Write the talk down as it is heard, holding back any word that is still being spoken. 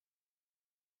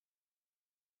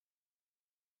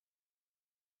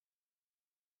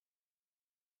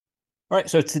All right,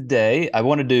 so today I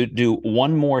wanted to do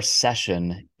one more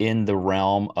session in the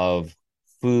realm of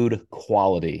food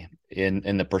quality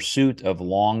in the pursuit of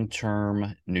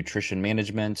long-term nutrition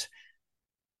management,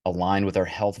 aligned with our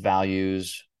health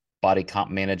values, body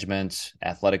comp management,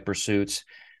 athletic pursuits.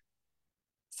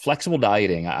 Flexible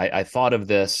dieting, I thought of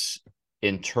this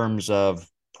in terms of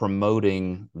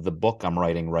promoting the book I'm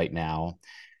writing right now.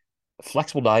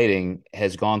 Flexible dieting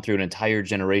has gone through an entire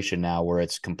generation now where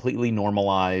it's completely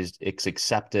normalized. It's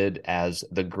accepted as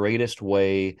the greatest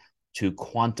way to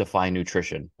quantify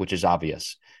nutrition, which is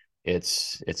obvious.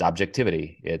 It's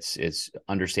objectivity. It's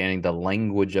understanding the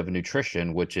language of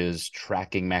nutrition, which is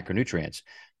tracking macronutrients.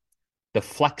 The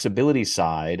flexibility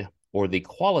side or the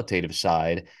qualitative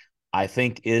side, I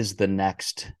think, is the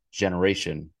next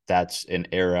generation. That's an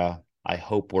era I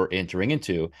hope we're entering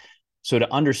into. So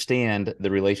to understand the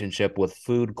relationship with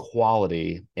food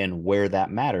quality and where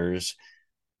that matters,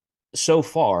 so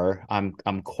far I'm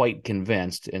quite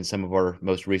convinced, and some of our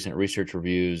most recent research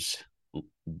reviews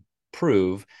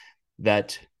prove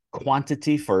that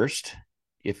quantity first.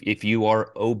 If you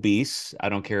are obese, I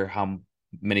don't care how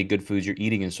many good foods you're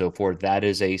eating and so forth, that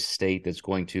is a state that's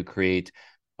going to create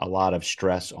a lot of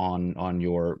stress on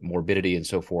your morbidity and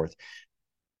so forth.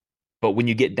 But when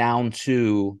you get down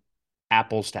to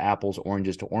apples to apples,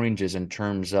 oranges to oranges, in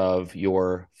terms of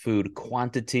your food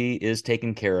quantity is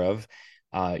taken care of,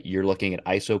 you're looking at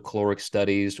isocaloric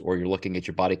studies, or you're looking at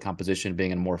your body composition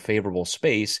being in a more favorable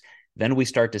space, then we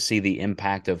start to see the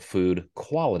impact of food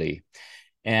quality.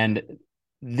 And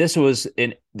this was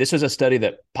a study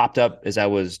that popped up as I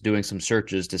was doing some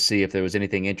searches to see if there was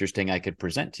anything interesting I could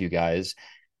present to you guys.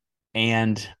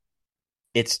 And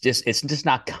it's just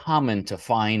not common to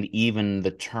find even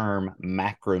the term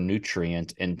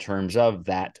macronutrient in terms of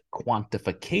that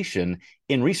quantification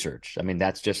in research. I mean,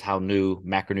 that's just how new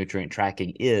macronutrient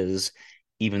tracking is,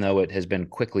 even though it has been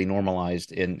quickly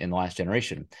normalized in the last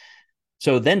generation.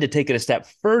 So then to take it a step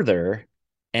further,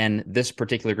 and this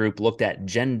particular group looked at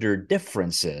gender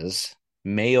differences,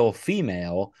 male,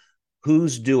 female,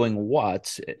 who's doing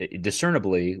what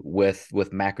discernibly with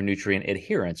macronutrient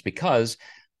adherence, because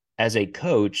as a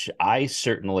coach, I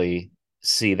certainly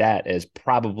see that as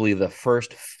probably the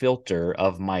first filter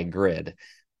of my grid.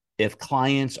 If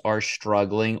clients are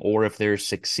struggling or if they're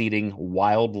succeeding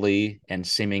wildly and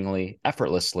seemingly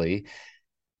effortlessly,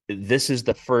 this is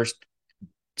the first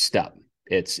step.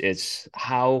 It's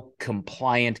how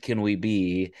compliant can we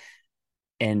be?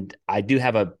 And I do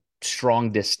have a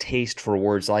strong distaste for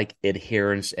words like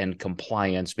adherence and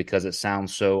compliance because it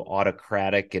sounds so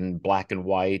autocratic and black and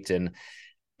white, and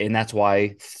that's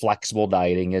why flexible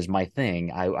dieting is my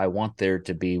thing. I want there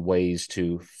to be ways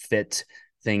to fit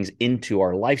things into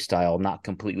our lifestyle, not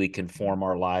completely conform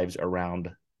our lives around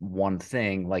one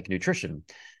thing like nutrition.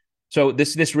 So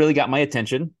this really got my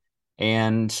attention,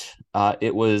 and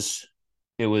it was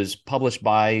published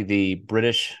by the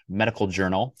British Medical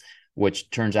Journal,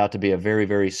 which turns out to be a very,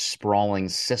 very sprawling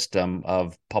system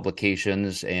of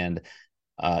publications and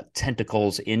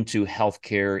tentacles into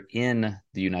healthcare in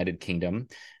the United Kingdom.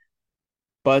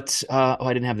 But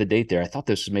I didn't have the date there. I thought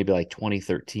this was maybe like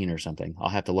 2013 or something. I'll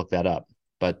have to look that up.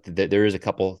 But there is a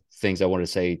couple things I wanted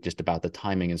to say just about the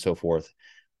timing and so forth.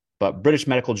 But British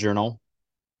Medical Journal,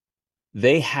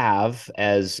 they have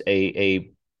as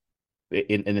a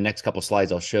in the next couple of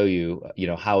slides, I'll show you,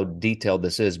 how detailed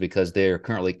this is, because they're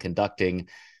currently conducting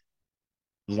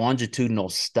longitudinal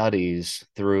studies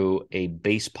through a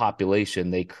base population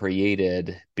they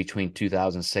created between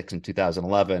 2006 and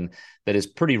 2011 that is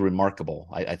pretty remarkable.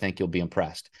 I think you'll be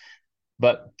impressed.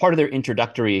 But part of their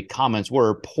introductory comments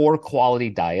were poor quality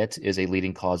diet is a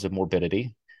leading cause of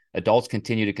morbidity. Adults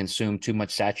continue to consume too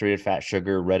much saturated fat,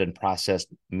 sugar, red and processed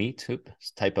meat,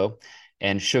 typo,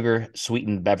 and sugar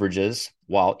sweetened beverages,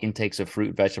 while intakes of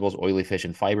fruit, vegetables, oily fish,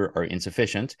 and fiber are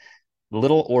insufficient.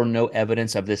 Little or no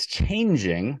evidence of this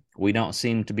changing. We don't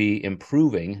seem to be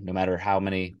improving, no matter how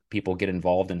many people get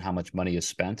involved and how much money is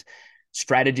spent.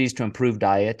 Strategies to improve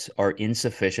diet are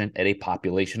insufficient at a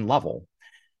population level.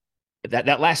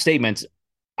 That last statement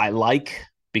I like,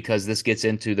 because this gets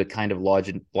into the kind of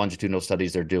longitudinal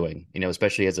studies they're doing,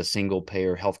 especially as a single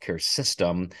payer healthcare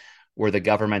system where the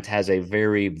government has a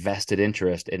very vested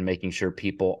interest in making sure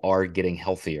people are getting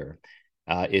healthier.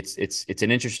 It's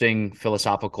an interesting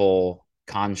philosophical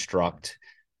construct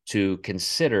to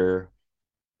consider.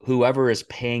 Whoever is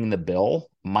paying the bill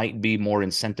might be more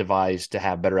incentivized to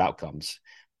have better outcomes.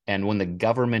 And when the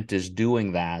government is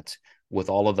doing that with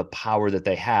all of the power that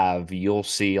they have, you'll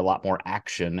see a lot more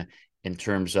action in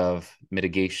terms of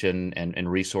mitigation and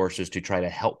resources to try to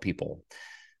help people.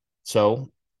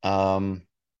 So,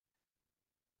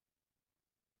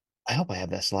 I hope I have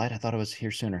that slide. I thought it was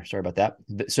here sooner. Sorry about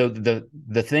that. So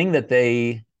the thing that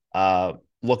they uh,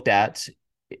 looked at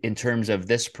in terms of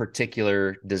this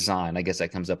particular design, I guess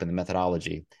that comes up in the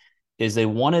methodology, is they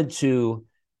wanted to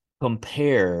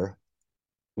compare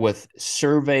with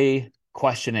survey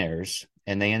questionnaires,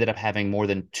 and they ended up having more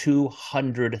than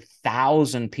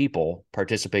 200,000 people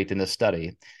participate in this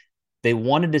study. They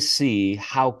wanted to see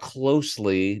how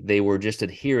closely they were just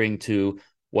adhering to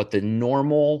what the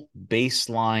normal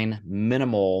baseline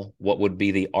minimal, what would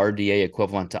be the RDA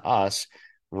equivalent to us,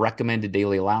 recommended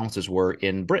daily allowances were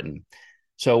in Britain.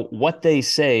 So, what they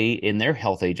say in their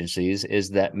health agencies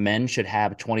is that men should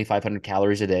have 2,500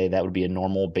 calories a day. That would be a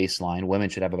normal baseline. Women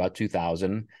should have about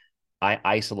 2,000. I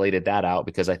isolated that out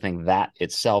because I think that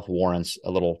itself warrants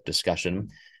a little discussion.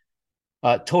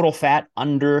 Total fat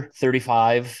under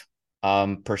 35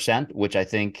 percent, which I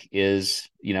think is,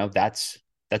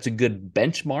 that's a good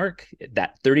benchmark.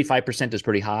 That 35% is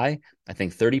pretty high. I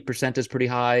think 30% is pretty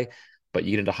high, but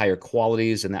you get into higher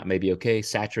qualities and that may be okay.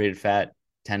 Saturated fat,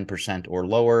 10% or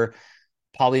lower.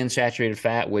 Polyunsaturated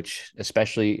fat, which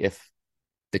especially if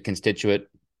the constituent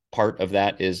part of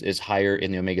that is higher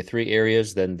in the omega-3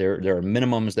 areas, then there are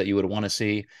minimums that you would want to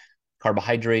see.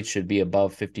 Carbohydrates should be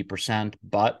above 50%,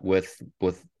 but with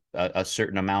a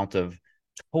certain amount of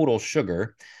total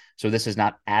sugar. So this is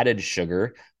not added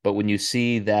sugar, but when you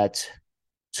see that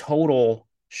total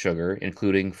sugar,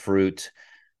 including fruit,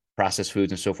 processed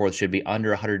foods, and so forth, should be under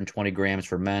 120 grams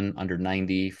for men, under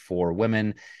 90 for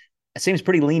women. It seems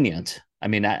pretty lenient. I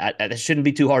mean, it shouldn't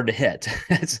be too hard to hit.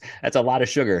 That's a lot of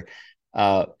sugar.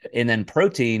 And then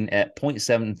protein at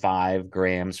 0.75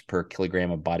 grams per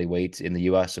kilogram of body weight. In the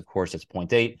US, of course, it's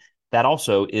 0.8. That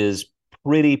also is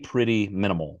pretty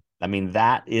minimal. I mean,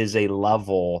 that is a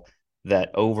level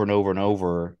that over and over and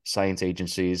over science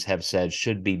agencies have said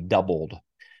should be doubled.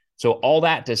 So all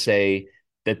that to say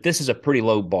that this is a pretty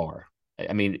low bar.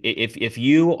 I mean, if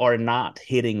you are not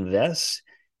hitting this,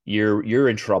 you're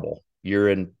in trouble. You're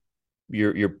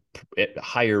at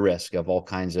higher risk of all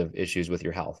kinds of issues with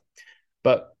your health.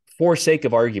 But for sake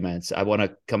of arguments, I want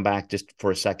to come back just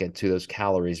for a second to those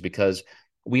calories because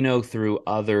we know through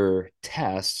other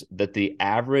tests that the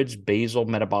average basal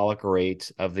metabolic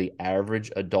rate of the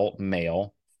average adult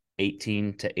male,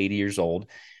 18 to 80 years old,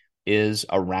 is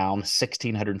around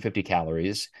 1,650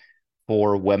 calories.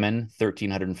 For women,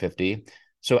 1,350.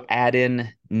 So add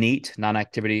in NEAT,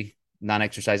 non-activity,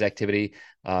 non-exercise activity,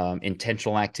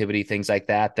 intentional activity, things like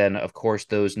that, then of course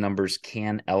those numbers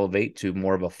can elevate to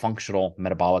more of a functional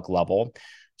metabolic level.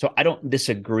 So I don't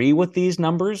disagree with these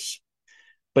numbers,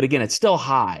 but again, it's still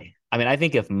high. I mean, I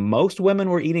think if most women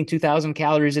were eating 2,000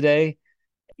 calories a day,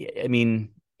 I mean,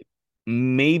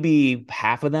 maybe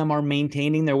half of them are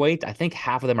maintaining their weight. I think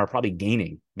half of them are probably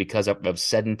gaining because of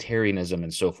sedentarism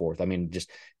and so forth. I mean, just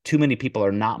too many people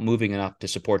are not moving enough to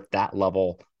support that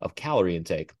level of calorie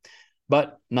intake.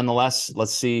 But nonetheless,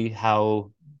 let's see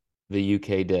how the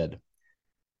UK did.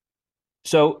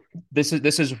 So this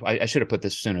is I should have put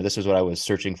this sooner. This is what I was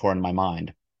searching for in my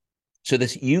mind. So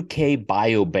this UK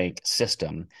biobank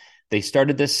system, they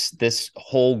started this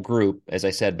whole group, as I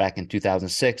said, back in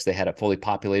 2006. They had it fully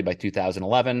populated by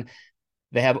 2011.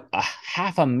 They have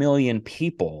 500,000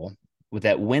 people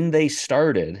that when they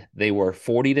started, they were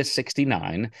 40 to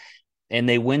 69. And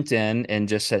they went in and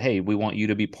just said, hey, we want you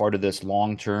to be part of this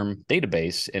long-term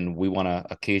database. And we want to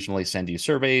occasionally send you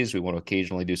surveys. We want to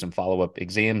occasionally do some follow-up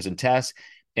exams and tests.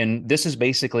 And this is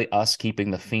basically us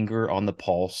keeping the finger on the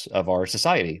pulse of our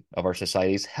society, of our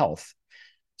society's health.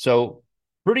 So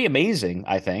pretty amazing,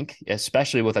 I think,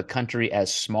 especially with a country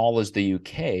as small as the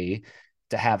UK,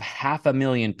 to have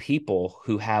 500,000 people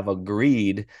who have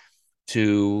agreed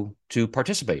to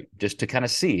participate, just to kind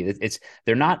of see. It's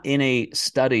they're not in a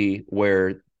study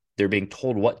where they're being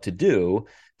told what to do.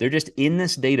 They're just in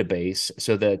this database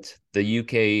so that the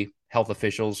UK health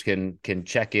officials can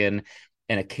check in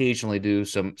and occasionally do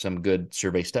some good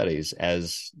survey studies,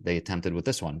 as they attempted with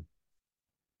this one.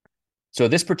 So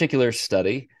this particular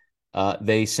study,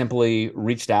 they simply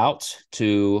reached out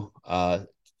to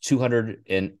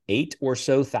 208 or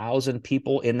so thousand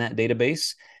people in that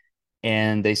database,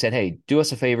 and they said, "Hey, do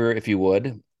us a favor if you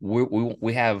would.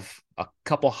 We have a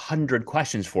couple hundred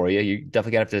questions for you. You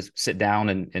definitely got to have to sit down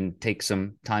and take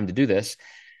some time to do this."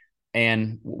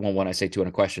 And when I say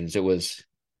 200 questions, it was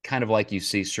kind of like you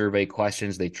see survey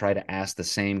questions. They try to ask the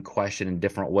same question in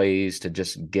different ways to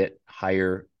just get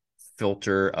higher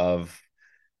filter of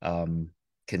um,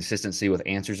 consistency with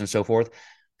answers and so forth.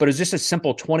 But it's just a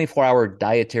simple 24-hour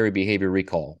dietary behavior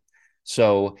recall.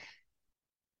 So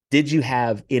Did you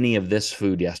have any of this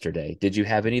food yesterday? Did you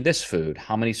have any of this food?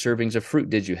 How many servings of fruit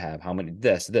did you have? How many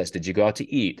this? Did you go out to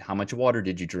eat? How much water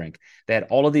did you drink? They had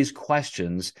all of these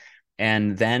questions.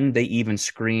 And then they even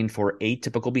screened for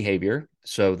atypical behavior.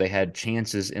 So they had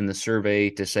chances in the survey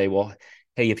to say, well,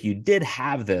 hey, if you did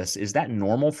have this, is that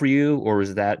normal for you? Or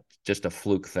is that just a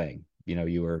fluke thing?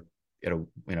 You were at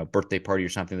a birthday party or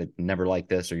something that never like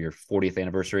this, or your 40th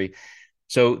anniversary.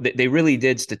 So they really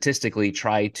did statistically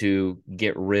try to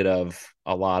get rid of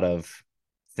a lot of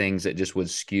things that just would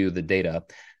skew the data.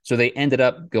 So they ended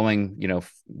up going,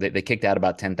 they kicked out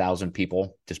about 10,000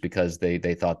 people just because they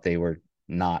thought they were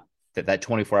not, that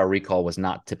 24-hour recall was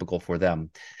not typical for them.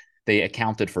 They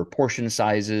accounted for portion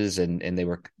sizes, and they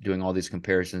were doing all these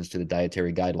comparisons to the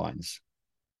dietary guidelines.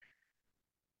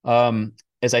 Um,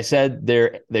 as I said,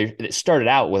 it started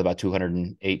out with about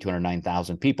 208,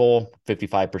 209,000 people.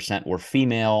 55% were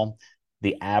female.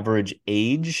 The average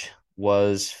age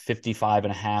was 55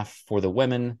 and a half for the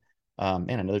women.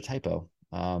 And another typo.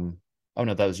 Oh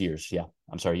no, that was years. Yeah,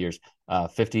 I'm sorry, years.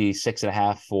 56 and a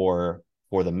half for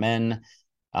the men.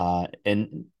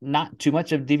 And not too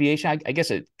much of deviation. I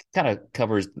guess it kind of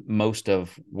covers most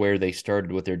of where they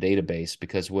started with their database,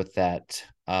 because with that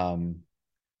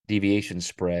deviation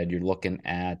spread, you're looking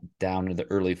at down to the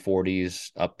early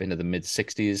 40s up into the mid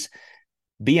 60s.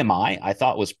 BMI, I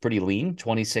thought, was pretty lean,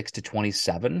 26 to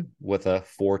 27, with a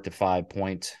 4 to 5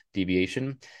 point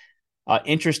deviation.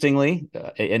 Interestingly,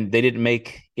 and they didn't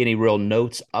make any real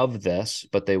notes of this,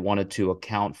 but they wanted to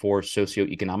account for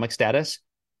socioeconomic status.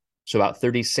 So about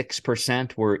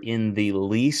 36% were in the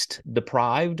least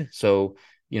deprived. So,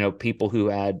 people who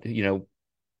had,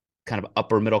 kind of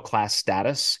upper middle class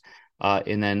status.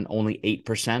 And then only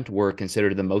 8% were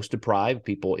considered the most deprived,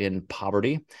 people in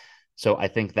poverty. So I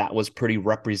think that was pretty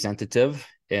representative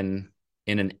in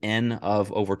an N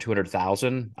of over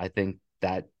 200,000. I think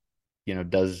that,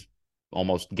 does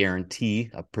almost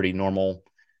guarantee a pretty normal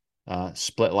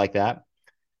split like that.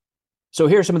 So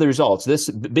here are some of the results. This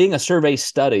being a survey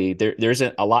study, there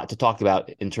isn't a lot to talk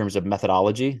about in terms of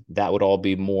methodology. That would all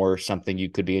be more something you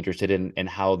could be interested in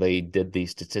how they did the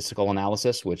statistical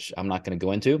analysis, which I'm not going to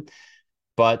go into.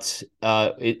 But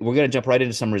we're going to jump right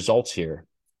into some results here.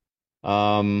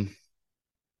 Let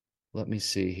me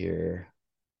see here.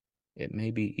 It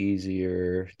may be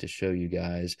easier to show you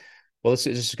guys. Well, let's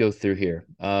just go through here.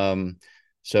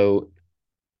 So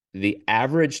the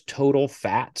average total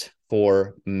fat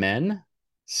for men,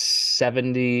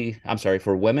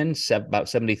 for women, about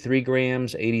 73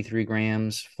 grams, 83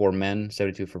 grams for men,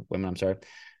 72 for women, I'm sorry.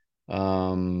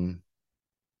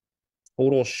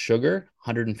 Total sugar,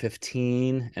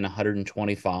 115 and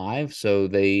 125. So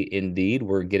they indeed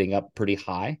were getting up pretty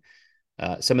high.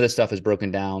 Some of this stuff is broken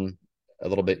down a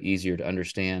little bit easier to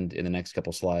understand in the next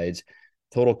couple slides.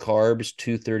 Total carbs,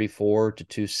 234 to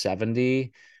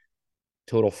 270.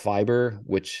 Total fiber,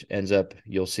 which ends up,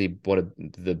 you'll see one of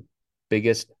the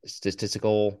biggest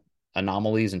statistical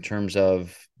anomalies in terms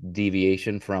of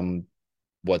deviation from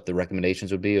what the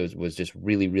recommendations would be. It was just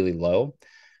really, really low.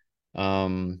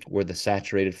 Where the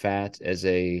saturated fat as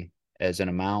an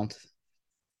amount,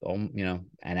 an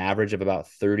average of about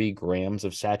 30 grams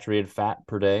of saturated fat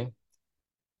per day.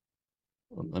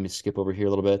 Let me skip over here a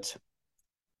little bit.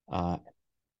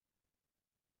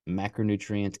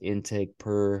 Macronutrient intake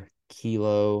per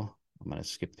kilo. I'm going to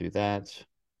skip through that.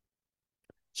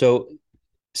 So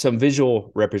some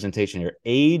visual representation here.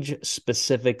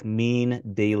 Age-specific mean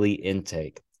daily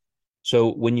intake.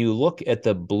 So when you look at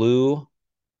the blue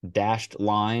dashed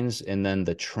lines and then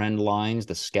the trend lines,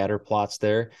 the scatter plots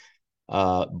there,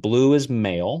 blue is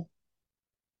male,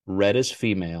 red is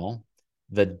female.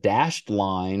 The dashed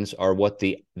lines are what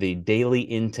the daily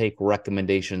intake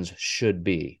recommendations should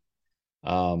be.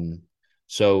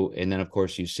 So, and then of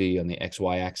course you see on the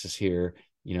XY axis here,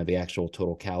 the actual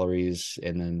total calories,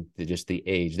 and then just the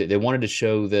age. They wanted to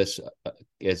show this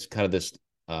as kind of this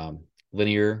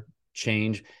linear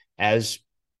change as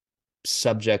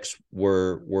subjects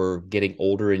were getting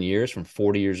older in years, from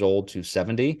 40 years old to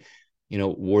 70.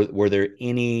 Were there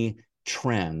any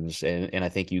trends? And I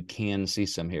think you can see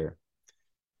some here.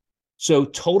 So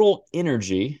total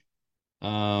energy.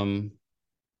 Let's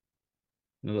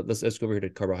go over here to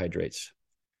carbohydrates.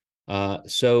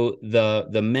 So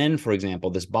the men, for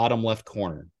example, this bottom left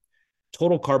corner,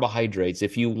 total carbohydrates,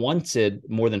 if you wanted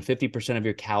more than 50% of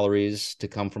your calories to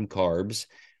come from carbs,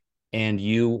 and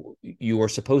you are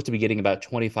supposed to be getting about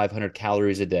 2,500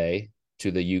 calories a day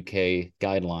to the UK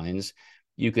guidelines,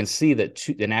 you can see that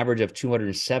an average of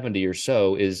 270 or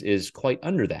so is quite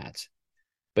under that.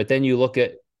 But then you look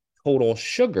at total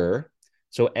sugar.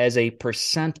 So as a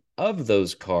percent of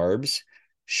those carbs,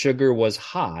 sugar was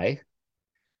high.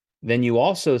 Then you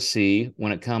also see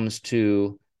when it comes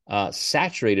to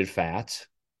saturated fat,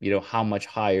 how much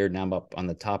higher. Now I'm up on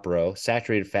the top row.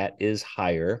 Saturated fat is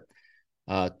higher.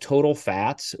 Total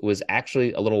fats was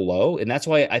actually a little low, and that's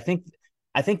why I think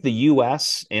the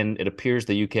U.S. and it appears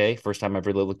the U.K. First time I've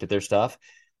really looked at their stuff.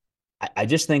 I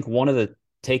just think one of the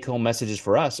take home messages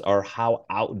for us are how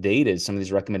outdated some of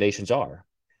these recommendations are.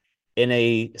 In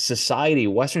a society,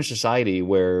 Western society,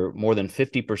 where more than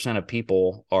 50% of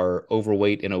people are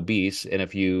overweight and obese, and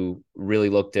if you really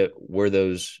looked at where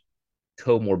those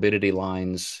comorbidity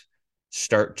lines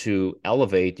start to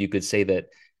elevate, you could say that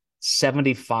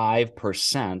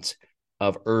 75%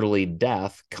 of early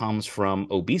death comes from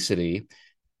obesity.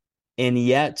 And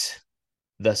yet,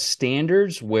 the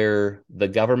standards where the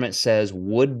government says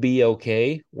would be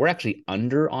okay, we're actually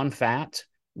under on fat,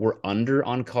 we're under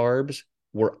on carbs,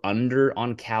 we're under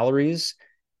on calories.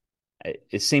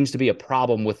 It seems to be a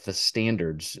problem with the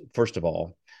standards, first of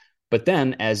all. But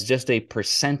then, as just a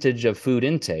percentage of food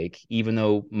intake, even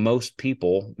though most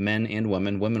people, men and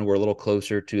women were a little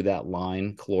closer to that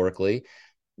line calorically,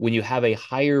 when you have a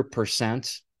higher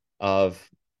percent of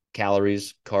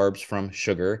calories, carbs from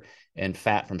sugar, and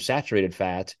fat from saturated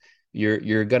fat,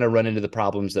 you're going to run into the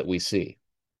problems that we see.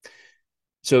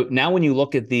 So now, when you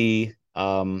look at the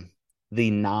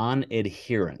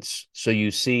non-adherence, so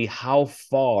you see how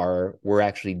far we're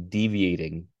actually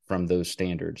deviating from those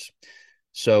standards.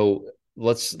 So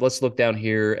let's look down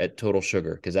here at total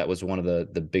sugar, because that was one of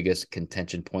the biggest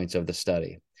contention points of the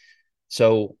study.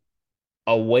 So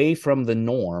away from the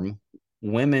norm,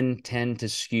 women tend to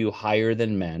skew higher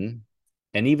than men.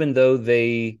 And even though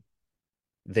they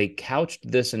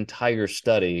couched this entire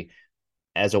study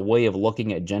as a way of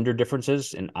looking at gender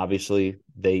differences, and obviously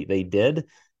they did,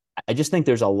 I just think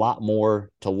there's a lot more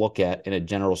to look at in a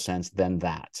general sense than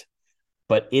that.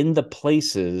 But in the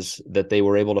places that they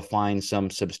were able to find some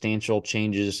substantial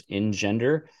changes in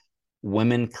gender,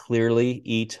 women clearly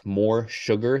eat more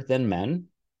sugar than men.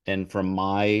 And from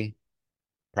my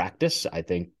practice, I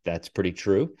think that's pretty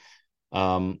true.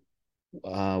 Where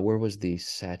was the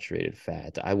saturated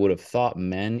fat? I would have thought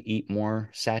men eat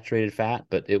more saturated fat,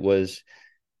 but it was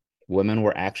women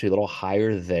were actually a little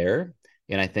higher there.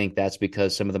 And I think that's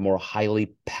because some of the more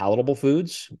highly palatable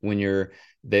foods,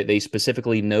 they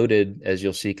specifically noted, as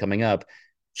you'll see coming up,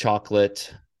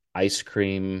 chocolate, ice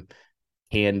cream,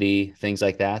 candy, things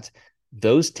like that.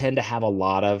 Those tend to have a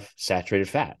lot of saturated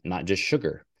fat, not just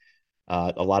sugar.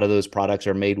 A lot of those products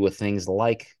are made with things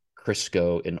like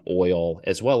Crisco and oil,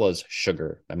 as well as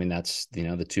sugar. I mean, that's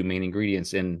the two main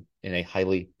ingredients in a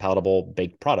highly palatable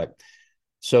baked product.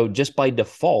 So just by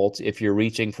default, if you're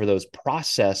reaching for those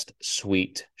processed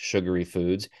sweet sugary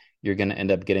foods, you're going to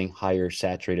end up getting higher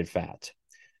saturated fat.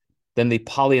 Then the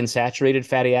polyunsaturated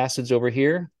fatty acids over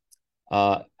here,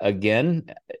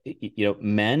 again,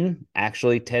 men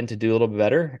actually tend to do a little bit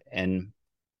better. And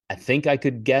I think I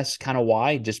could guess kind of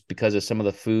why, just because of some of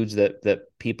the foods that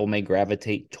people may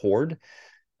gravitate toward.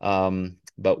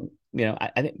 But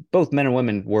I think both men and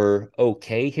women were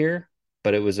okay here,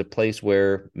 but it was a place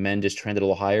where men just trended a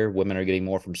little higher. Women are getting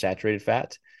more from saturated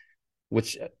fat,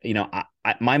 which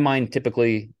my mind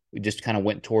typically just kind of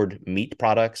went toward meat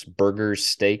products, burgers,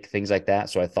 steak, things like that.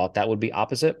 So I thought that would be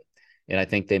opposite, and I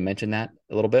think they mentioned that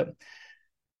a little bit.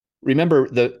 Remember,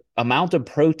 the amount of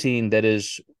protein that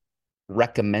is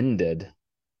recommended,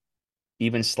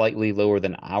 even slightly lower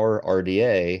than our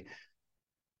RDA,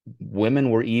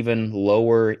 women were even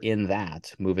lower in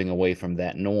that, moving away from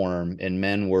that norm, and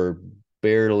men were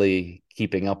barely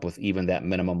keeping up with even that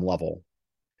minimum level.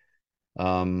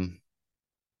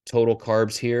 Total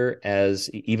carbs here, as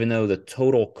even though the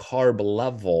total carb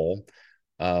level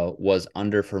was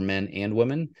under for men and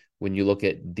women, when you look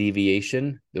at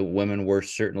deviation, the women were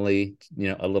certainly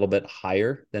a little bit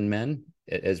higher than men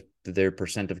as their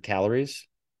percent of calories.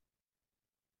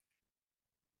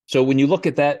 So when you look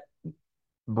at that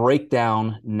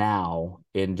breakdown now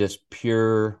in just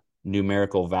pure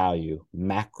numerical value,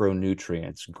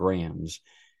 macronutrients, grams,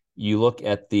 you look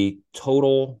at the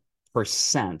total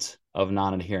percent of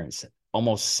non-adherence.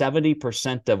 Almost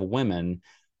 70% of women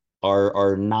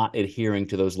are not adhering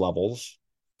to those levels.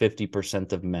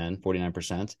 50% of men,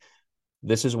 49%.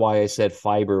 This is why I said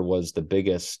fiber was the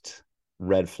biggest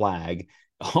red flag.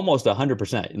 Almost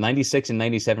 100%, 96 and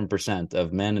 97%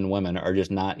 of men and women are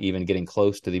just not even getting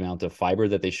close to the amount of fiber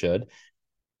that they should.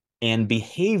 And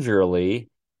behaviorally,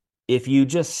 if you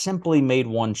just simply made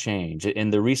one change,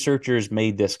 and the researchers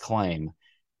made this claim,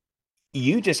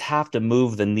 you just have to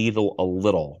move the needle a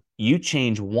little. You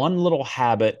change one little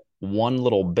habit, one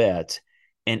little bit,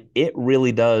 and it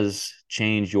really does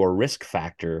change your risk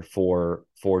factor for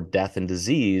for death and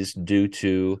disease due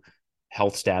to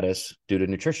health status, due to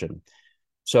nutrition.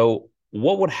 So,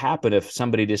 what would happen if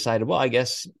somebody decided, well, I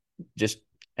guess just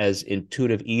as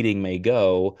intuitive eating may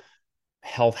go,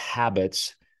 health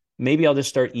habits, maybe I'll just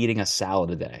start eating a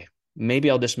salad a day. Maybe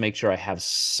I'll just make sure I have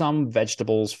some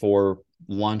vegetables for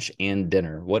lunch and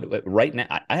dinner. What right now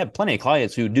I have plenty of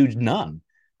clients who do none.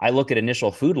 I look at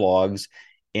initial food logs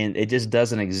and it just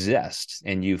doesn't exist.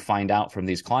 And you find out from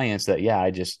these clients that, yeah,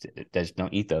 I just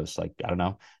don't eat those. Like, I don't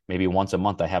know, maybe once a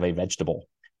month I have a vegetable.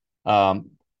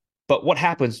 Um, but what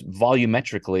happens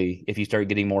volumetrically if you start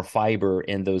getting more fiber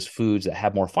in those foods that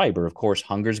have more fiber? Of course,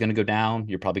 hunger is going to go down.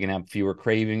 You're probably going to have fewer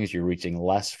cravings. You're reaching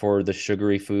less for the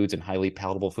sugary foods and highly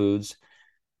palatable foods.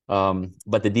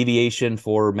 But the deviation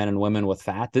for men and women with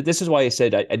fat, this is why I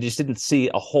said I just didn't see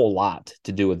a whole lot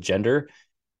to do with gender.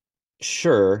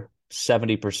 Sure,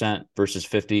 70% versus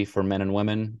 50 for men and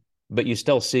women, but you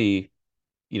still see,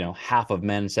 half of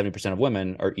men, 70% of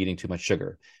women are eating too much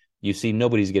sugar. You see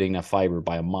nobody's getting enough fiber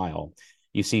by a mile.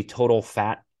 You see total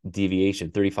fat deviation.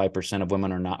 35% of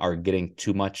women are getting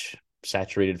too much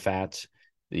saturated fats,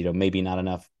 maybe not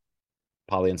enough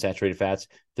polyunsaturated fats.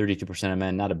 32% of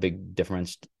men, not a big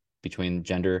difference between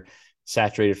gender.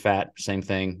 Saturated fat, same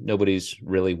thing. Nobody's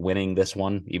really winning this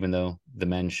one, even though the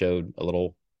men showed a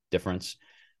little difference.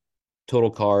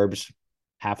 Total carbs,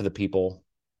 half of the people,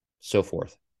 so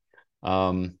forth.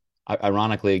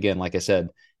 Ironically, again, like I said,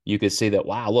 you could see that,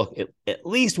 wow, look, at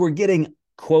least we're getting,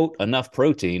 quote, enough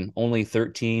protein, only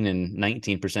 13 and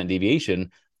 19%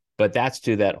 deviation, but that's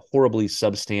to that horribly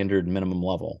substandard minimum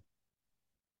level.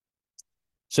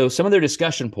 So some of their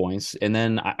discussion points, and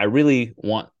then I really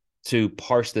want to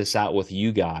parse this out with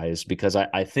you guys because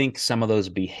I think some of those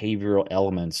behavioral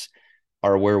elements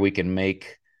are where we can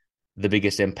make the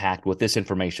biggest impact with this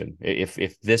information.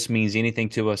 If this means anything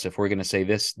to us, if we're going to say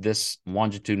this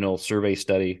longitudinal survey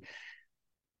study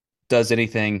does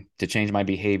anything to change my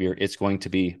behavior, it's going to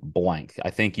be blank. I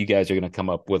think you guys are going to come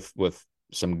up with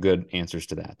some good answers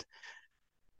to that.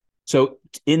 So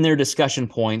in their discussion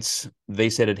points, they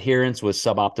said adherence was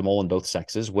suboptimal in both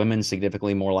sexes. Women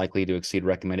significantly more likely to exceed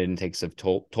recommended intakes of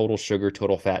total sugar,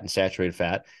 total fat, and saturated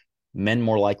fat. Men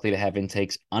more likely to have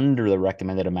intakes under the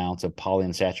recommended amounts of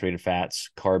polyunsaturated fats,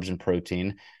 carbs, and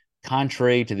protein,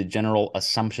 contrary to the general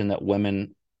assumption that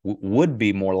women would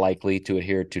be more likely to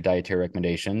adhere to dietary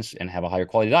recommendations and have a higher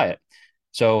quality diet.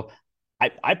 So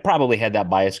I probably had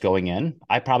that bias going in.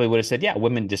 I probably would have said, yeah,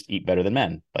 women just eat better than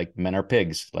men. Like men are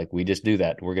pigs. Like we just do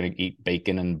that. We're going to eat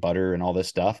bacon and butter and all this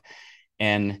stuff.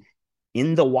 And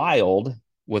in the wild,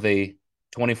 with a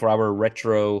 24-hour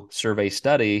retro survey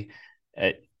study,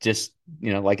 just,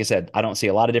 like I said, I don't see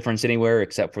a lot of difference anywhere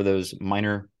except for those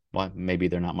minor, well, maybe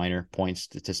they're not minor points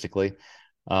statistically.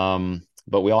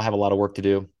 But we all have a lot of work to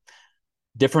do.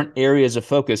 Different areas of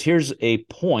focus. Here's a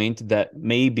point that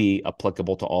may be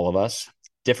applicable to all of us.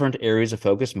 Different areas of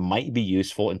focus might be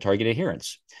useful in target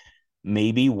adherence.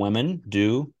 Maybe women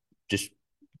do just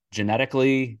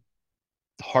genetically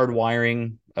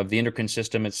hardwiring of the endocrine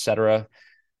system, etc.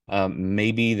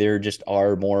 Maybe there just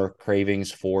are more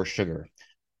cravings for sugar.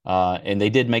 And they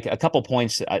did make a couple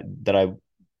points that I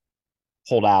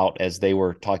pulled out as they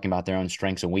were talking about their own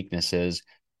strengths and weaknesses.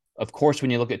 Of course, when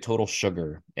you look at total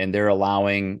sugar and they're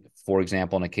allowing, for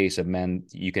example, in a case of men,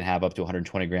 you can have up to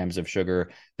 120 grams of sugar.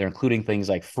 They're including things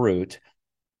like fruit,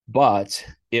 but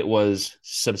it was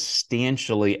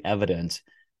substantially evident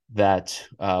that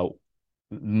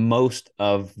most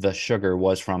of the sugar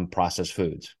was from processed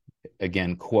foods.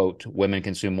 Again, quote, women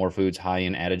consume more foods high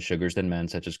in added sugars than men,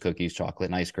 such as cookies, chocolate,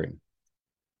 and ice cream.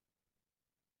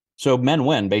 So men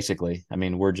win, basically. I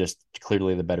mean, we're just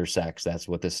clearly the better sex. That's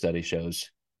what this study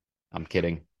shows. I'm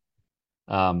kidding.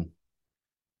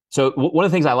 So one of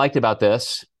the things I liked about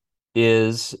this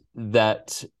is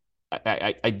that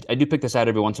I do pick this out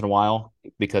every once in a while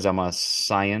because I'm a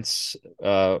science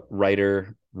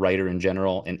writer in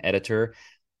general, and editor.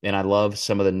 And I love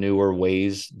some of the newer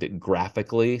ways that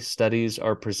graphically studies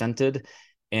are presented.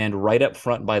 And right up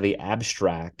front by the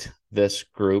abstract, this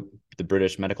group, the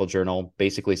British Medical Journal,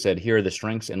 basically said, here are the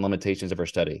strengths and limitations of our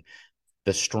study.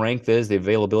 The strength is the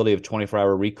availability of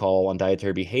 24-hour recall on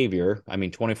dietary behavior. I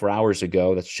mean, 24 hours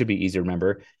ago, that should be easy to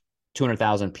remember,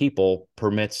 200,000 people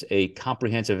permits a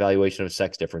comprehensive evaluation of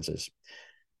sex differences.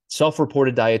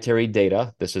 Self-reported dietary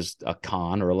data, this is a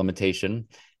con or a limitation,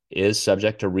 is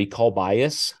subject to recall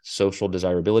bias, social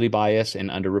desirability bias, and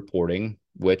underreporting,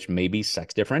 which may be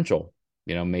sex differential.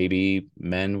 Maybe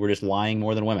men were just lying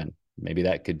more than women. Maybe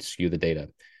that could skew the data.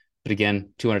 But again,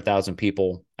 200,000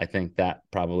 people, I think that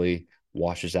probably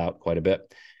washes out quite a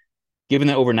bit. Given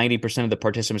that over 90% of the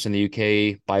participants in the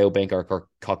UK biobank are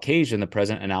Caucasian, the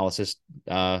present analysis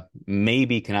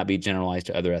maybe cannot be generalized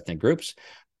to other ethnic groups.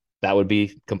 That would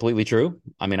be completely true.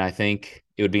 I mean, I think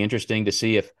it would be interesting to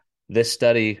see if this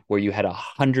study where you had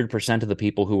 100% of the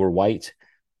people who were white,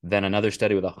 then another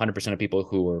study with 100% of people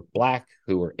who were black,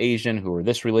 who were Asian, who were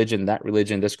this religion,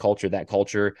 this culture, that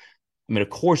culture. I mean, of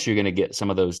course, you're going to get some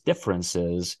of those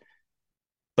differences.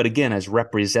 But again, as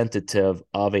representative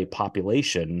of a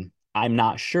population, I'm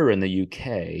not sure in the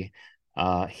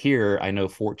UK. Here, I know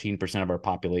 14% of our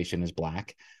population is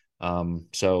black.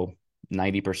 So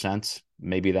 90%,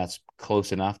 maybe that's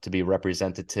close enough to be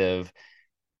representative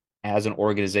as an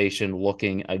organization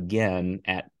looking again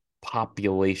at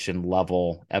population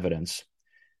level evidence.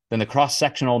 Then the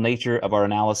cross-sectional nature of our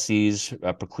analyses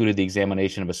precluded the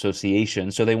examination of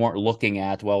association. So they weren't looking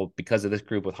at, well, because of this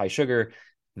group with high sugar,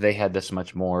 they had this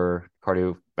much more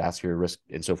cardiovascular risk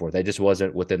and so forth. It just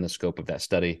wasn't within the scope of that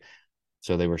study.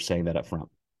 So they were saying that up front.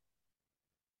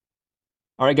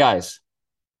 All right, guys.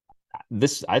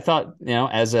 This, I thought,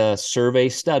 as a survey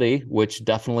study, which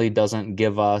definitely doesn't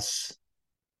give us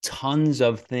tons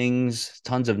of things,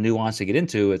 tons of nuance to get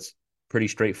into, it's pretty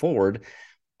straightforward.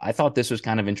 I thought this was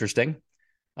kind of interesting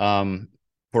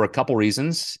for a couple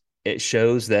reasons. It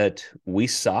shows that we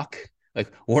suck. Like,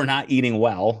 we're not eating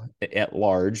well at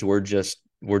large. We're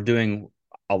doing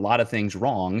a lot of things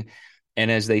wrong. And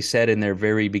as they said in their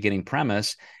very beginning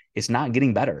premise, it's not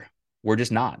getting better. We're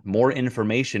just not. More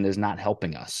information is not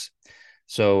helping us.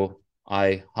 So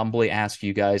I humbly ask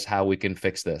you guys how we can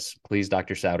fix this. Please,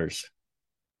 Dr. Souders.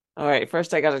 All right,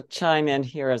 first I got to chime in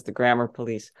here as the grammar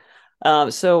police.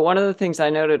 So one of the things I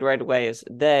noted right away is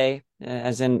they,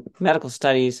 as in medical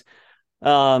studies,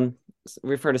 um,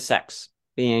 refer to sex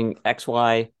being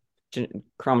XY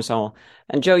chromosomal.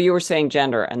 And Joe, you were saying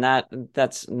gender, and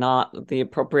that's not the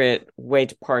appropriate way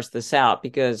to parse this out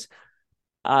because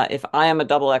if I am a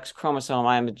double X chromosome,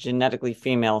 I am a genetically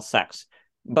female sex,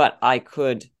 but I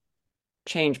could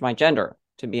change my gender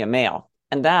to be a male.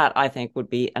 And that, I think, would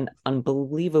be an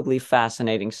unbelievably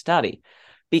fascinating study.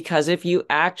 Because if you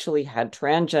actually had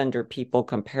transgender people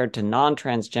compared to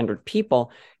non-transgendered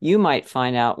people, you might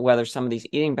find out whether some of these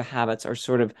eating habits are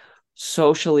sort of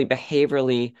socially,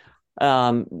 behaviorally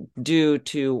due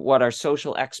to what are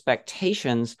social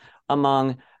expectations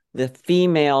among the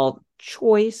female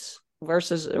choice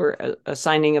versus or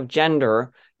assigning of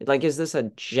gender. Like, is this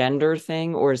a gender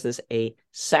thing or is this a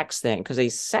sex thing? Because a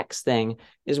sex thing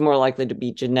is more likely to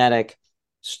be genetic,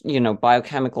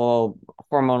 biochemical,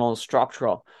 hormonal,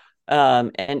 structural.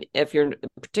 And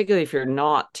particularly if you're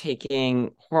not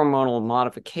taking hormonal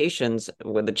modifications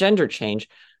with a gender change,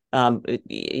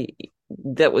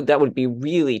 that would be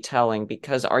really telling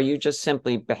because are you just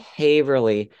simply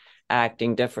behaviorally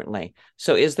acting differently?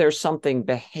 So is there something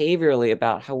behaviorally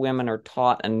about how women are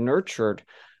taught and nurtured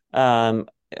um,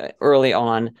 early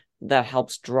on that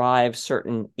helps drive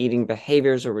certain eating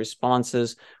behaviors or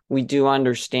responses? We do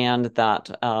understand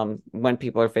that when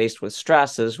people are faced with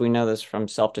stresses, we know this from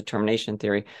self-determination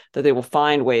theory, that they will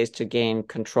find ways to gain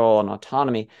control and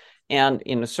autonomy. And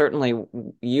certainly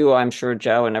you, I'm sure,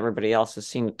 Joe, and everybody else has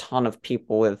seen a ton of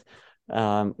people with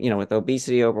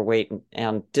obesity, overweight,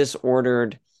 and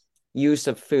disordered use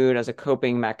of food as a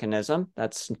coping mechanism.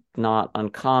 That's not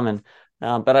uncommon.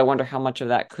 But I wonder how much of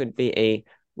that could be a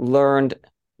learned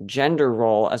gender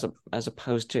role as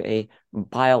opposed to a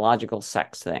biological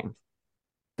sex thing.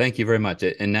 Thank you very much.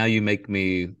 And now you make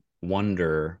me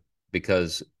wonder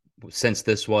because since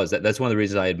that's one of the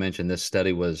reasons I had mentioned this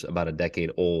study was about a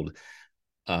decade old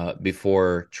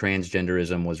before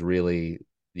transgenderism was really,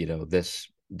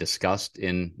 this discussed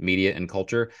in media and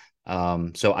culture.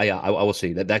 So I will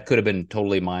see that could have been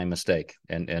totally my mistake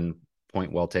and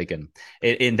point well taken.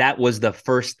 And that was the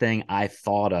first thing I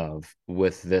thought of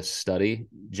with this study,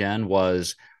 Jen,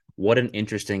 was what an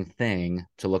interesting thing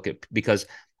to look at because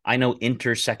I know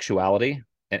intersexuality,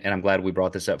 and I'm glad we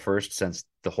brought this up first since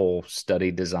the whole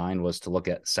study design was to look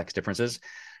at sex differences.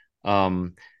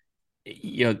 Um,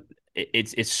 you know,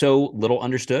 it's so little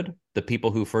understood. The people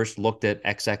who first looked at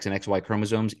XX and XY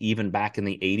chromosomes, even back in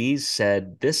the 80s,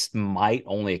 said this might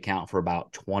only account for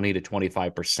about 20 to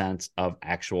 25% of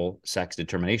actual sex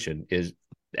determination is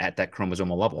at that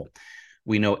chromosomal level.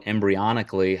 We know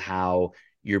embryonically how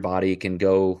your body can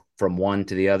go from one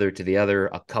to the other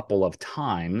a couple of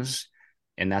times.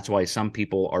 And that's why some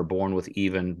people are born with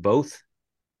even both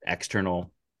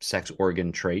external sex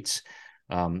organ traits.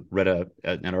 Read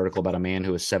an article about a man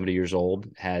who was 70 years old,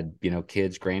 had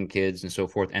kids, grandkids, and so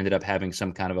forth. Ended up having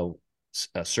some kind of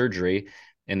a surgery,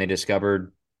 and they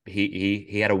discovered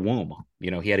he had a womb.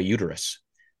 He had a uterus.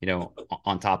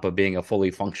 on top of being a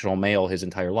fully functional male his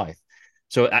entire life.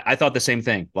 So I thought the same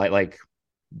thing. Like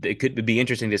it could be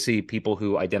interesting to see people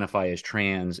who identify as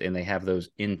trans and they have those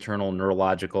internal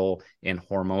neurological and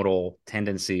hormonal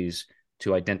tendencies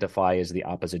to identify as the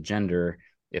opposite gender,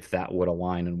 if that would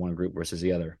align in one group versus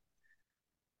the other.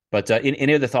 But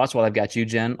any other thoughts while I've got you,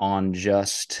 Jen, on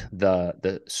just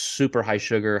the super high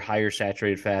sugar, higher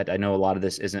saturated fat? I know a lot of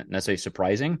this isn't necessarily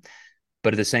surprising,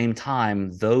 but at the same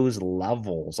time, those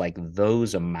levels, like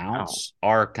those Wow. amounts,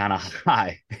 are kind of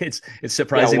high. It's Yeah,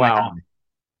 surprisingly wow. high.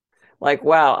 Like,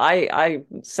 wow, I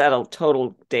set a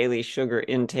total daily sugar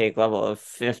intake level of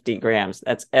 50 grams.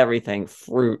 That's everything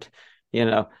fruit, you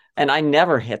know, and I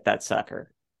never hit that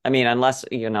sucker. I mean, unless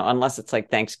it's like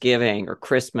Thanksgiving or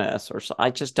Christmas or so, I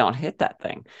just don't hit that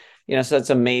thing, so it's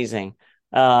amazing.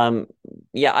 Um,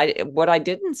 yeah, what I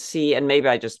didn't see, and maybe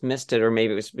I just missed it, or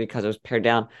maybe it was because it was pared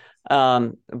down.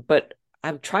 But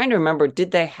I'm trying to remember,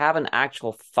 did they have an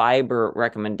actual fiber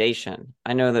recommendation?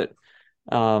 I know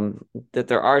um, that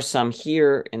there are some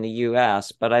here in the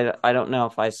US, but I don't know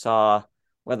if I saw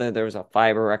whether there was a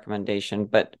fiber recommendation,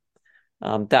 but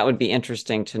that would be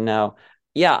interesting to know.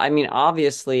 Yeah, I mean,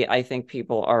 obviously, I think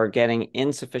people are getting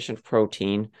insufficient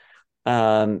protein,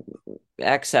 um,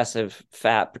 excessive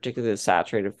fat, particularly the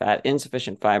saturated fat,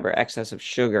 insufficient fiber, excessive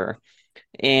sugar,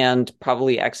 and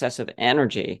probably excessive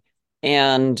energy.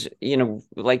 And,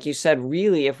 like you said,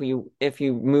 really, if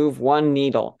you move one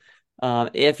needle,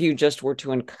 if you just were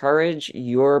to encourage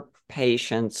your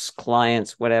patients,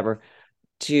 clients, whatever,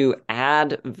 to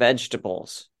add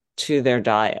vegetables to their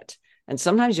diet. And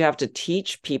sometimes you have to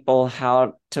teach people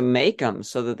how to make them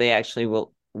so that they actually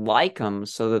will like them,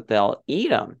 so that they'll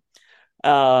eat them.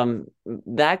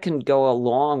 That can go a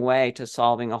long way to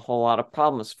solving a whole lot of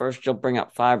problems. First, you'll bring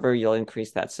up fiber, you'll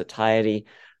increase that satiety.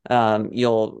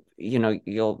 You'll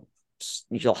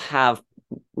have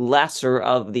lesser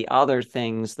of the other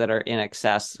things that are in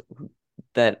excess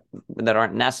that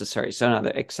aren't necessary. So, no,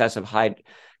 the excessive high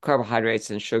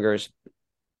carbohydrates and sugars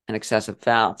and excessive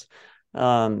fats.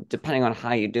 Depending on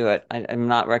how you do it, I'm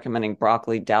not recommending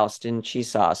broccoli doused in cheese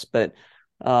sauce, but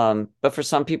for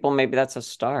some people, maybe that's a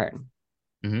start.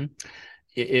 Mm-hmm.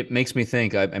 It makes me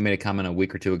think. I made a comment a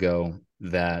week or two ago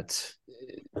that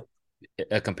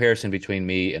a comparison between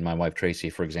me and my wife Tracy,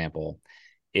 for example,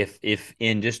 if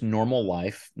in just normal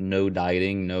life, no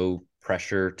dieting, no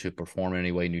pressure to perform in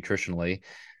any way nutritionally,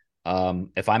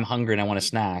 if I'm hungry and I want a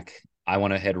snack, I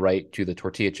want to head right to the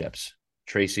tortilla chips.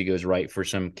 Tracy goes right for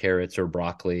some carrots or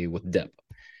broccoli with dip.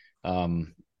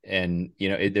 And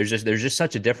there's just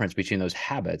such a difference between those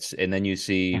habits, and then you Yeah.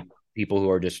 see people who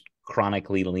are just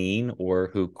chronically lean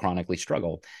or who chronically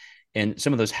struggle. And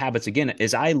some of those habits, again,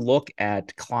 as I look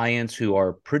at clients who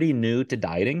are pretty new to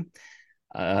dieting,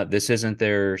 this isn't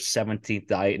their 17th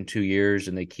diet in 2 years,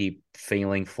 and they keep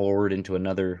failing forward into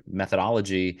another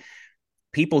methodology.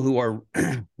 People who are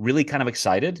really kind of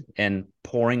excited and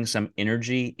pouring some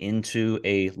energy into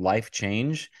a life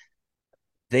change,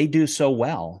 they do so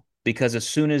well because as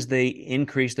soon as they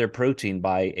increase their protein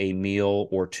by a meal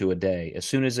or two a day, as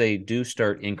soon as they do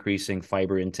start increasing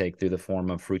fiber intake through the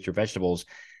form of fruits or vegetables,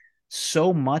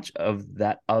 so much of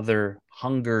that other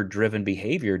hunger driven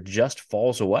behavior just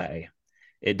falls away.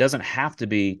 It doesn't have to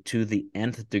be to the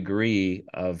nth degree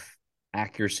of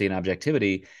accuracy and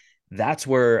objectivity. That's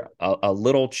where a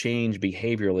little change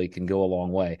behaviorally can go a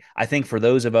long way. I think for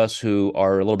those of us who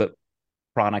are a little bit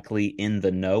chronically in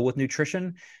the know with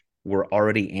nutrition, we're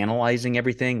already analyzing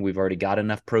everything. We've already got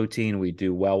enough protein. We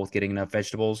do well with getting enough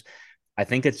vegetables. I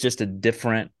think it's just a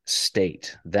different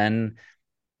state. Then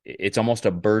it's almost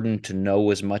a burden to know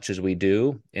as much as we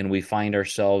do. And we find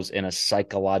ourselves in a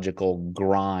psychological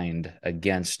grind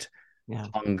against Yeah.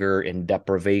 hunger and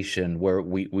deprivation where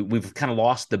we've kind of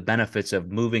lost the benefits of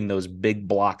moving those big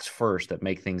blocks first that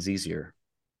make things easier.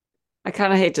 I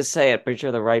kind of hate to say it, but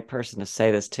you're the right person to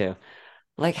say this to.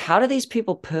 Like, how do these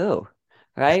people poo?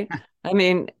 Right? I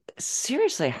mean,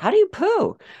 seriously, how do you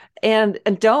poo? And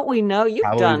don't we know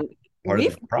Probably part of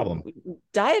we've the problem.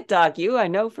 Diet Doc, you I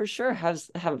know for sure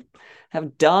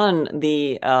have done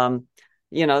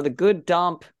the good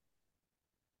dump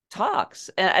talks,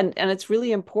 and it's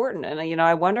really important. And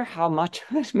I wonder how much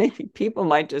maybe people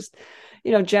might just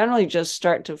generally just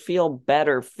start to feel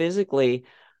better physically,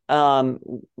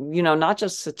 not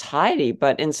just satiety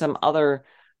but in some other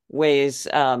ways,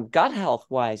 gut health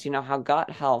wise, how gut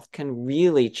health can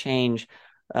really change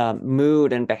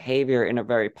mood and behavior in a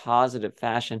very positive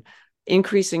fashion.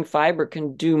 Increasing fiber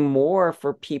can do more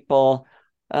for people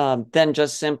than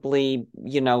just simply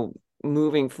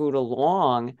moving food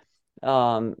along.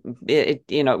 um,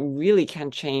 really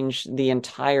can change the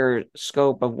entire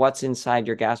scope of what's inside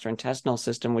your gastrointestinal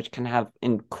system, which can have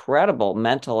incredible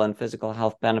mental and physical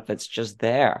health benefits just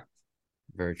there.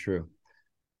 Very true.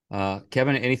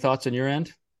 Kevin, any thoughts on your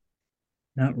end?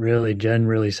 Not really. Jen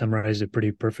really summarized it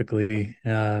pretty perfectly.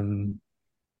 Nothing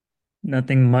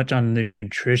much on the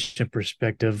nutrition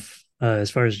perspective, as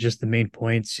far as just the main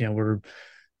points. We're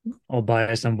all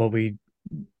biased on what we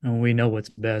know what's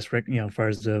best, right? As far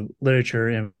as the literature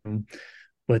and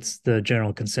what's the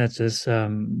general consensus.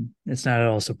 It's not at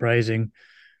all surprising.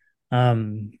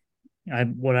 Um,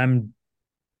 what I'm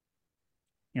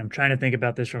trying to think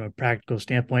about this from a practical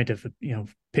standpoint. If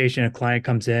patient, a client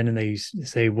comes in and they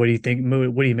say, "What do you think?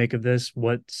 What do you make of this?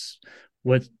 What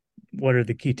what are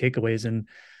the key takeaways?" And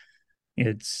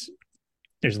it's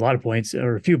there's a lot of points,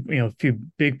 or a few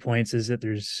big points is that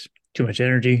there's too much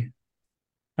energy.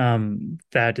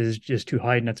 Fat is just too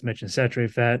high, not to mention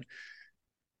saturated fat.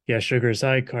 Yeah, sugar is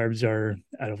high, carbs are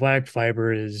out of whack,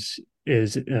 fiber is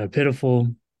pitiful.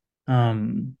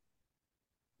 Um,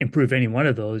 Improve any one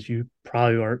of those,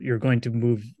 you're going to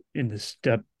move in the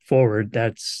step forward.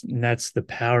 That's the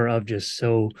power of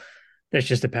that's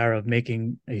just the power of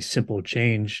making a simple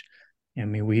change. I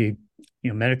mean, we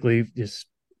medically just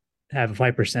have a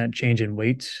 5% change in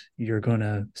weight, you're going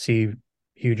to see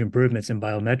huge improvements in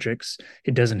biometrics.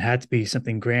 It doesn't have to be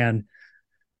something grand,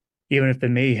 even if it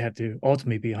may have to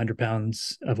ultimately be 100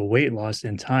 pounds of a weight loss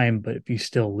in time. But if you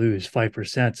still lose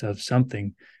 5% of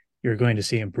something, you're going to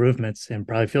see improvements and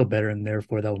probably feel better. And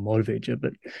therefore, that will motivate you.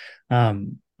 But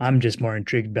I'm just more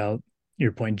intrigued about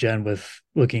your point, Jen, with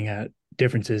looking at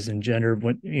differences in gender,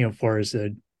 as far as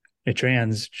a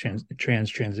trans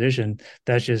transition.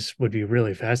 That just would be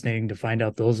really fascinating to find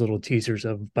out those little teasers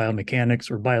of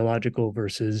biomechanics or biological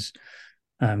versus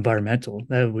environmental.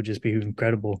 That would just be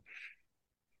incredible.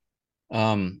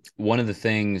 One of the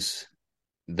things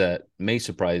that may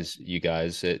surprise you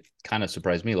guys, it kind of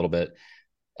surprised me a little bit.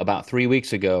 About 3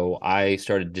 weeks ago, I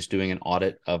started just doing an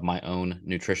audit of my own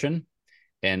nutrition.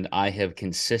 And I have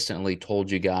consistently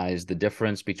told you guys the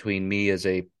difference between me as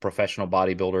a professional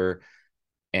bodybuilder,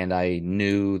 and I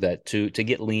knew that to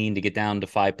get lean, to get down to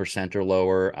 5% or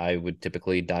lower, I would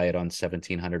typically diet on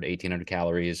 1,700, 1,800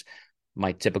 calories.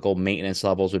 My typical maintenance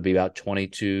levels would be about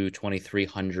 22,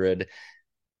 2,300.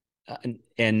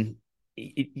 And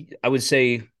I would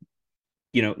say,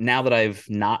 now that I've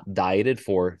not dieted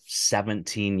for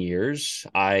 17 years,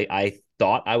 I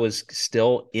thought I was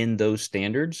still in those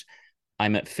standards.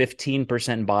 I'm at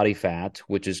 15% body fat,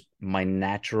 which is my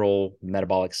natural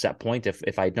metabolic set point.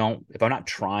 If I'm not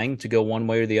trying to go one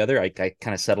way or the other, I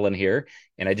kind of settle in here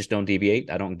and I just don't deviate.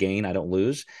 I don't gain, I don't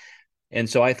lose. And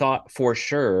so I thought for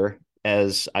sure,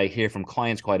 as I hear from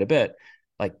clients quite a bit,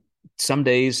 like some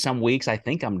days, some weeks, I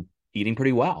think I'm eating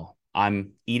pretty well.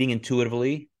 I'm eating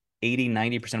intuitively. 80,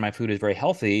 90% of my food is very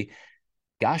healthy.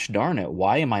 Gosh darn it,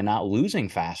 why am I not losing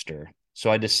faster?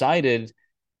 So I decided,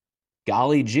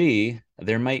 golly gee,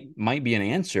 there might be an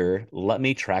answer. Let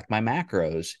me track my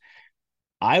macros.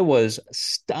 I was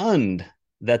stunned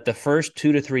that the first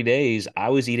 2 to 3 days I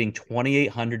was eating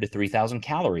 2,800 to 3,000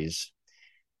 calories.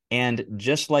 And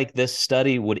just like this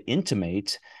study would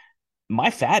intimate,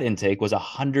 my fat intake was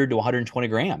 100 to 120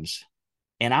 grams.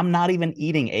 And I'm not even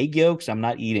eating egg yolks. I'm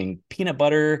not eating peanut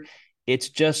butter. It's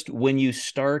just when you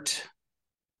start,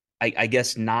 I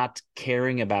guess, not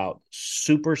caring about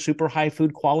super, super high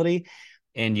food quality,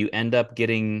 and you end up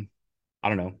getting, I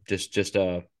don't know, just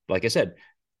like I said,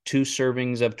 2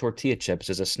 servings of tortilla chips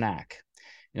as a snack.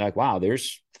 You're like, wow,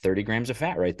 there's 30 grams of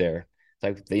fat right there.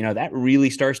 It's like, that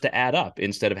really starts to add up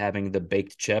instead of having the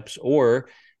baked chips, or,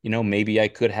 maybe I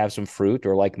could have some fruit,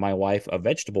 or like my wife, a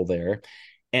vegetable there.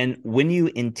 And when you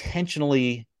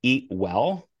intentionally eat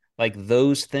well, like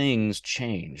those things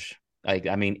change. Like,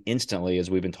 I mean, instantly, as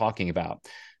we've been talking about.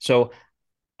 So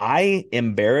I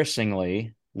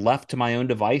embarrassingly, left to my own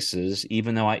devices,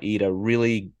 even though I eat a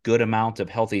really good amount of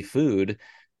healthy food,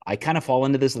 I kind of fall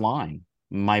into this line.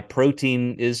 My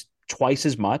protein is twice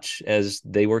as much as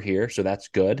they were here, so that's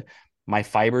good. My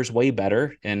fiber's way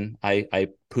better, and I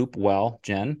poop well,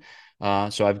 Jen.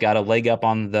 So I've got a leg up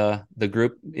on the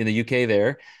group in the UK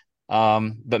there.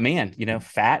 But man,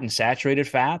 fat and saturated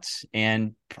fats,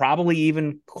 and probably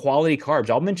even quality carbs.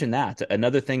 I'll mention that.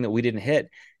 Another thing that we didn't hit,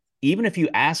 even if you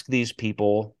ask these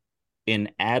people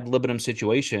in ad libitum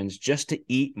situations just to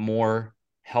eat more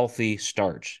healthy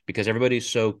starch, because everybody's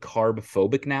so carb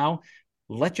phobic now,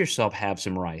 let yourself have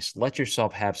some rice, let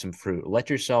yourself have some fruit, let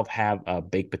yourself have a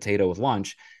baked potato with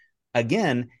lunch.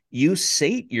 Again, you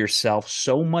sate yourself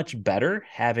so much better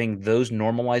having those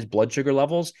normalized blood sugar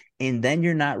levels, and then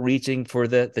you're not reaching for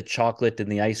the chocolate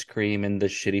and the ice cream and the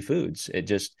shitty foods.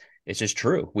 It's just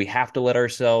true. We have to let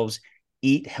ourselves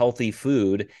eat healthy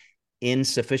food in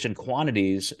sufficient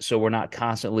quantities so we're not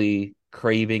constantly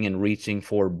craving and reaching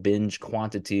for binge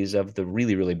quantities of the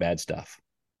really, really bad stuff.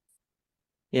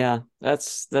 Yeah,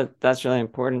 that's really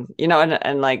important.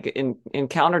 And like in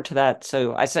counter to that,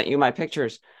 so I sent you my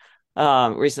pictures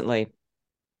recently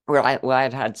where I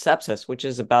had sepsis, which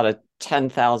is about a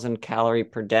 10,000 calorie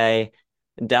per day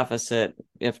deficit,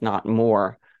 if not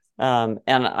more. And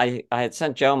I had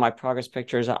sent Joe my progress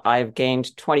pictures. I've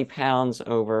gained 20 pounds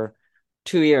over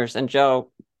 2 years. And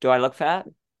Joe, do I look fat?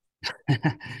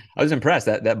 I was impressed.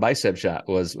 That bicep shot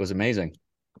was amazing.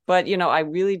 But I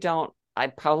really don't. I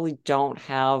probably don't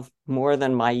have more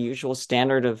than my usual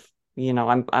standard of,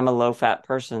 I'm a low fat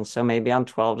person, so maybe I'm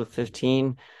 12 to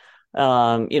 15.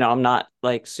 I'm not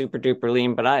like super duper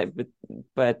lean,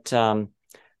 but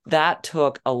that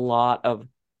took a lot of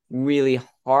really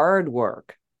hard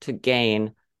work to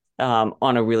gain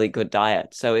on a really good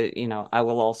diet. So I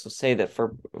will also say that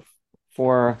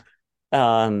for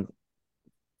um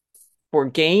for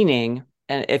gaining,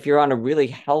 and if you're on a really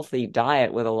healthy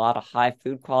diet with a lot of high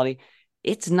food quality,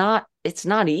 it's not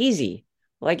easy.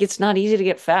 Like it's not easy to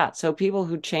get fat. So people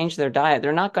who change their diet,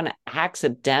 they're not going to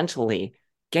accidentally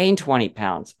gain 20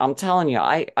 pounds. I'm telling you,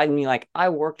 I mean like I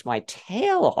worked my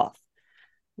tail off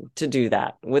to do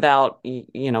that without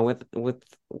with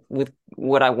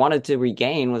what I wanted to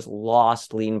regain was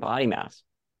lost lean body mass.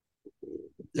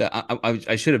 Yeah,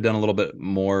 I should have done a little bit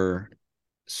more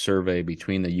survey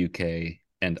between the UK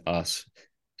and us.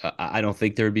 I don't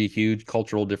think there would be huge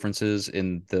cultural differences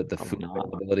in the Probably food not.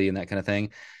 availability and that kind of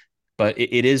thing, but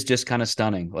it is just kind of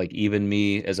stunning. Like even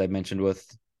me, as I mentioned, with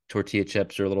tortilla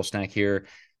chips or a little snack here,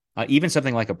 even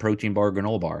something like a protein bar,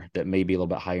 granola bar that may be a little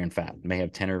bit higher in fat, may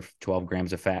have 10 or 12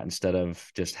 grams of fat instead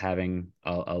of just having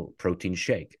a protein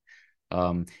shake.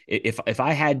 If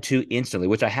I had to instantly,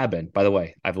 which I have been, by the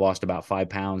way, I've lost about 5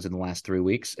 pounds in the last 3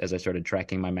 weeks as I started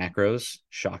tracking my macros.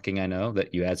 Shocking, I know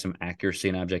that you add some accuracy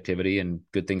and objectivity and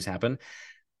good things happen.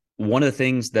 One of the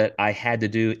things that I had to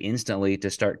do instantly to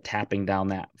start tapping down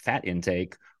that fat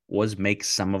intake was make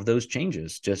some of those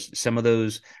changes, just some of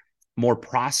those more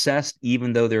processed,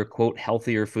 even though they're quote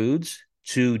healthier foods,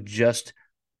 to just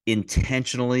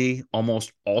intentionally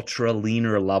almost ultra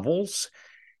leaner levels.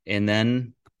 And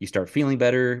then you start feeling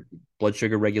better. Blood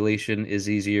sugar regulation is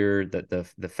easier.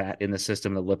 The fat in the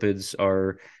system, the lipids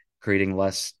are creating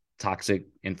less toxic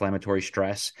inflammatory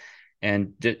stress,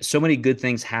 and so many good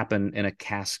things happen in a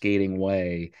cascading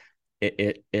way.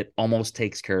 It almost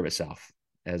takes care of itself,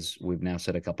 as we've now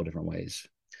said a couple different ways.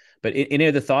 But any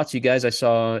other thoughts, you guys? I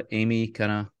saw Amy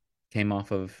kind of came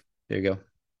off of. There you go.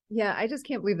 Yeah, I just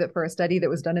can't believe that for a study that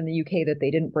was done in the UK that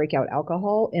they didn't break out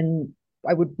alcohol. And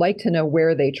I would like to know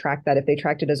where they tracked that, if they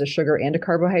tracked it as a sugar and a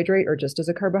carbohydrate or just as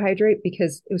a carbohydrate,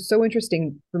 because it was so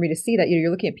interesting for me to see that, you're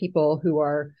looking at people who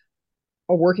are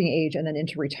a working age and then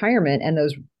into retirement, and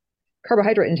those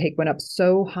carbohydrate intake went up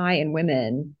so high in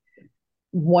women,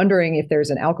 wondering if there's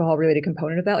an alcohol related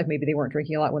component of that. Like maybe they weren't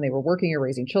drinking a lot when they were working or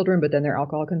raising children, but then their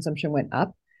alcohol consumption went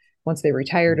up once they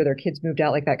retired or their kids moved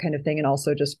out, like that kind of thing. And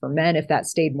also just for men, if that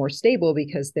stayed more stable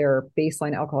because their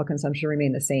baseline alcohol consumption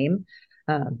remained the same.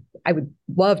 I would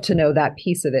love to know that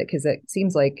piece of it, because it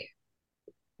seems like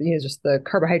just the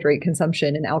carbohydrate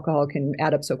consumption and alcohol can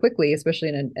add up so quickly, especially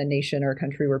in a nation or a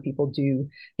country where people do,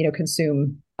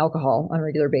 consume alcohol on a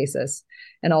regular basis.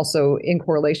 And also in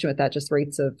correlation with that, just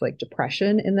rates of like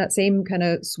depression in that same kind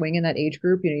of swing in that age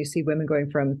group. You see women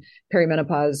going from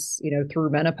perimenopause, through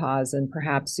menopause, and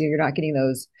perhaps you're not getting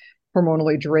those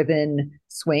hormonally driven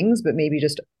swings, but maybe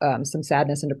just some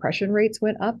sadness and depression rates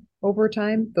went up over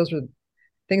time. Those are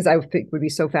things I think would be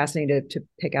so fascinating to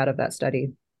pick out of that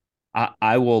study.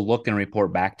 I will look and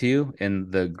report back to you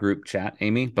in the group chat,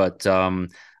 Amy. But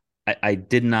I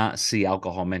did not see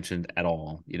alcohol mentioned at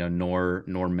all, nor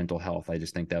mental health. I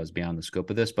just think that was beyond the scope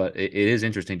of this. But it is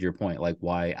interesting to your point, like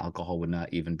why alcohol would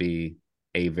not even be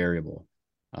a variable.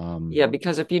 Yeah,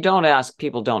 because if you don't ask,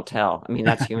 people don't tell. I mean,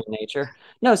 that's human nature.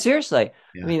 No, seriously. I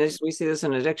Yeah, mean, we see this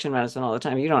in addiction medicine all the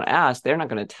time. You don't ask, they're not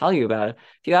going to tell you about it.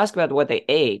 If you ask about what they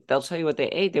ate, they'll tell you what they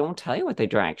ate. They won't tell you what they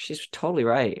drank. She's totally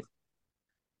right.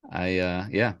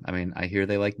 yeah. I mean, I hear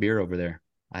they like beer over there.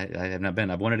 I have not been.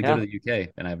 I've wanted to go to Yeah. the UK,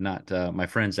 and I have not. My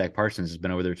friend Zach Parsons has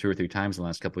been over there 2 or 3 times in the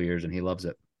last couple of years, and he loves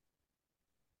it.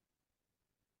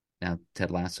 Now Ted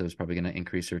Lasso is probably going to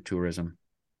increase their tourism.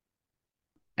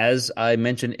 As I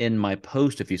mentioned in my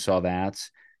post, if you saw that,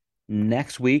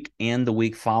 next week and the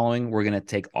week following, we're going to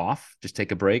take off, just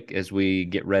take a break as we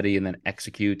get ready and then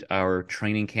execute our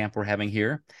training camp we're having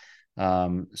here.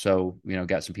 So,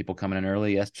 got some people coming in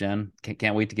early. Yes, Jen,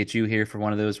 can't wait to get you here for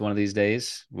one of these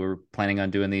days. We're planning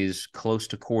on doing these close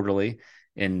to quarterly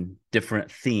in different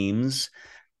themes.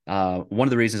 One of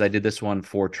the reasons I did this one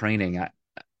for training,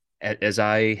 as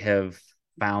I have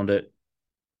found it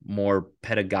more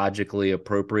pedagogically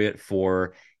appropriate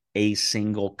for a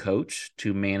single coach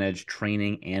to manage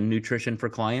training and nutrition for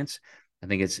clients. I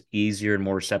think it's easier and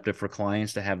more receptive for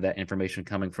clients to have that information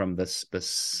coming from this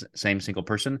same single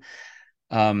person.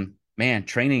 Man,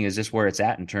 training is just where it's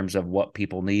at in terms of what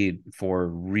people need for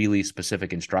really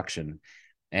specific instruction.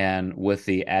 And with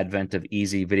the advent of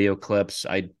easy video clips,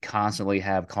 I constantly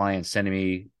have clients sending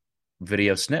me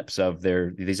video snips of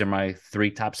these are my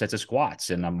 3 top sets of squats,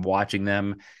 and I'm watching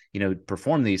them,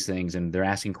 perform these things, and they're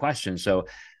asking questions. So,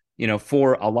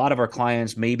 for a lot of our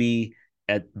clients, maybe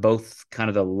at both kind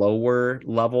of the lower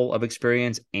level of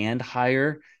experience and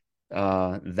higher,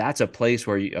 that's a place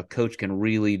where a coach can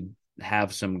really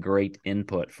have some great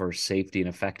input for safety and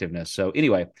effectiveness. So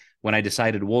anyway, when I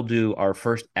decided we'll do our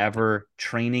first ever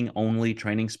training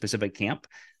specific camp,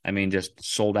 just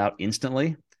sold out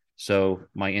instantly. So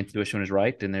my intuition was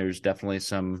right, and there's definitely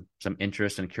some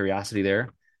interest and curiosity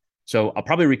there. So I'll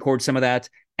probably record some of that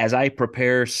as I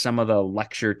prepare some of the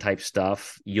lecture type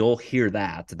stuff. You'll hear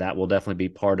that. That will definitely be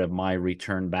part of my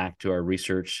return back to our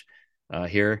research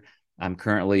here. I'm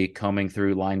currently combing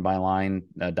through line by line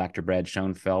Dr. Brad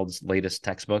Schoenfeld's latest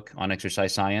textbook on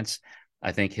exercise science.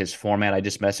 I think his format, I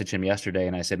just messaged him yesterday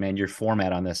and I said, man, your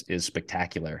format on this is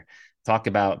spectacular. Talk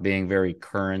about being very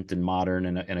current and modern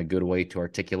and a good way to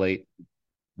articulate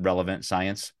relevant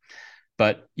science.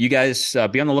 But you guys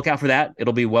be on the lookout for that.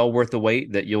 It'll be well worth the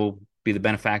wait, that you'll be the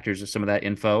benefactors of some of that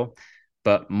info.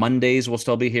 But Mondays will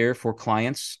still be here for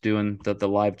clients doing the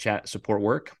live chat support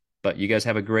work. But you guys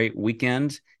have a great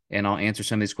weekend, and I'll answer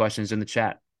some of these questions in the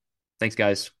chat. Thanks,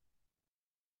 guys.